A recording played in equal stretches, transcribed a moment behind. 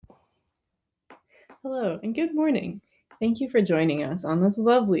Hello and good morning. Thank you for joining us on this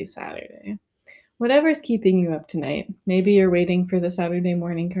lovely Saturday. Whatever's keeping you up tonight, maybe you're waiting for the Saturday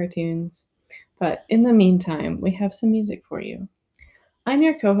morning cartoons, but in the meantime, we have some music for you. I'm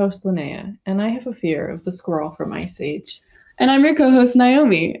your co host, Linnea, and I have a fear of the squirrel from Ice Age. And I'm your co-host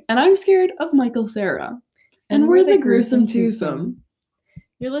Naomi, and I'm scared of Michael Cera. And we're the Gruesome Twosome.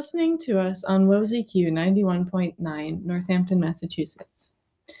 You're listening to us on WOZQ 91.9, Northampton, Massachusetts.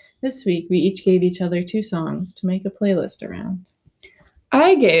 This week, we each gave each other 2 songs to make a playlist around.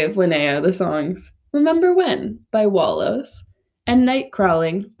 I gave Linnea the songs Remember When by Wallows and Night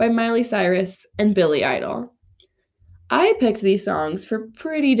Crawling by Miley Cyrus and Billy Idol. I picked these songs for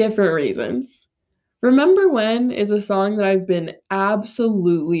pretty different reasons. Remember When is a song that I've been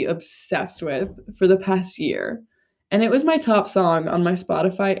absolutely obsessed with for the past year, and it was my top song on my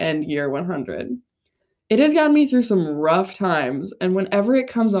Spotify End Year 100. It has gotten me through some rough times, and whenever it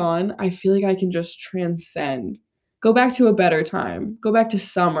comes on, I feel like I can just transcend. Go back to a better time. Go back to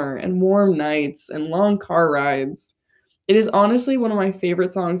summer and warm nights and long car rides. It is honestly one of my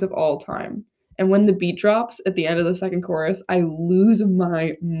favorite songs of all time. And when the beat drops at the end of the second chorus, I lose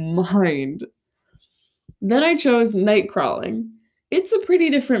my mind. Then I chose Night Crawling. It's a pretty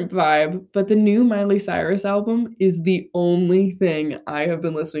different vibe, but the new Miley Cyrus album is the only thing I have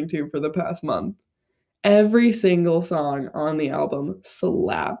been listening to for the past month. Every single song on the album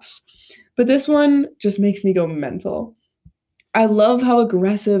slaps. But this one just makes me go mental. I love how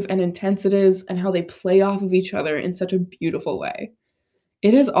aggressive and intense it is and how they play off of each other in such a beautiful way.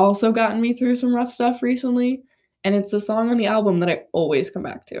 It has also gotten me through some rough stuff recently, and it's a song on the album that I always come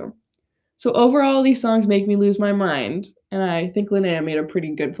back to. So overall, these songs make me lose my mind, and I think Linnea made a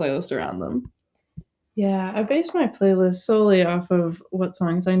pretty good playlist around them. Yeah, I based my playlist solely off of what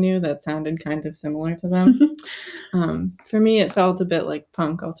songs I knew that sounded kind of similar to them. For me, it felt a bit like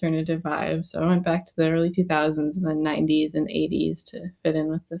punk alternative vibes, so I went back to the early 2000s and then 90s and 80s to fit in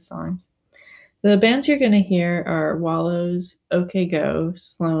with the songs. The bands you're going to hear are Wallows, OK Go,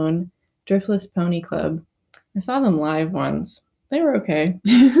 Sloan, Driftless Pony Club. I saw them live once. They were okay.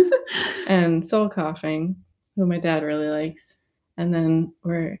 And Soul Coughing, who my dad really likes. And then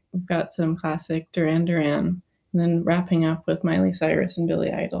we've got some classic Duran Duran. And then wrapping up with Miley Cyrus and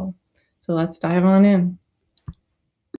Billy Idol. So let's dive on in.